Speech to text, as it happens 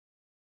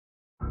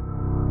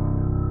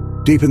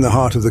Deep in the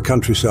heart of the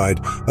countryside,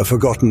 a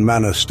forgotten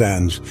manor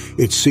stands,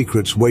 its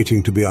secrets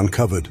waiting to be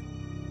uncovered.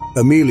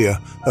 Amelia,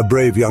 a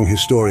brave young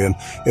historian,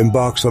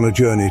 embarks on a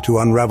journey to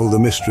unravel the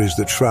mysteries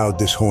that shroud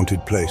this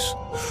haunted place.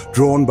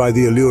 Drawn by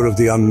the allure of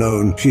the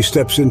unknown, she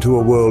steps into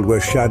a world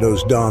where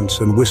shadows dance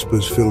and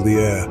whispers fill the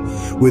air.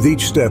 With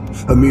each step,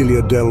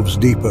 Amelia delves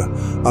deeper,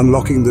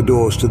 unlocking the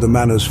doors to the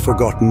manor's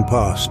forgotten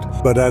past.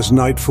 But as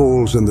night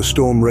falls and the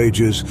storm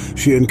rages,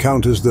 she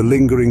encounters the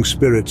lingering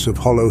spirits of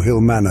Hollow Hill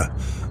Manor.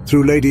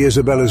 Through Lady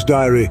Isabella's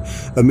diary,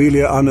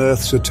 Amelia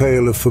unearths a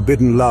tale of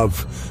forbidden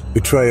love,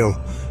 betrayal,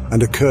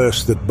 and a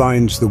curse that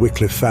binds the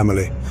Wycliffe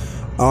family.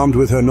 Armed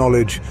with her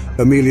knowledge,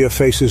 Amelia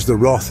faces the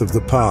wrath of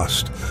the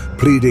past,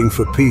 pleading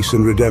for peace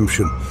and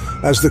redemption.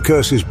 As the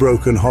curse is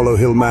broken, Hollow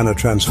Hill Manor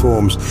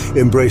transforms,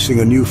 embracing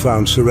a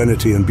newfound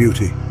serenity and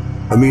beauty.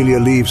 Amelia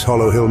leaves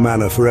Hollow Hill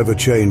Manor forever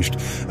changed,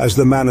 as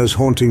the manor's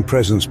haunting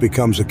presence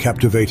becomes a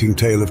captivating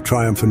tale of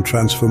triumph and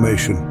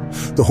transformation.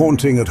 The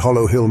Haunting at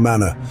Hollow Hill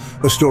Manor,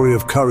 a story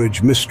of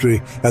courage,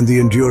 mystery, and the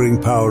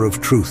enduring power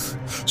of truth.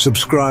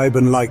 Subscribe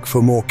and like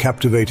for more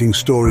captivating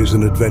stories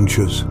and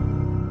adventures.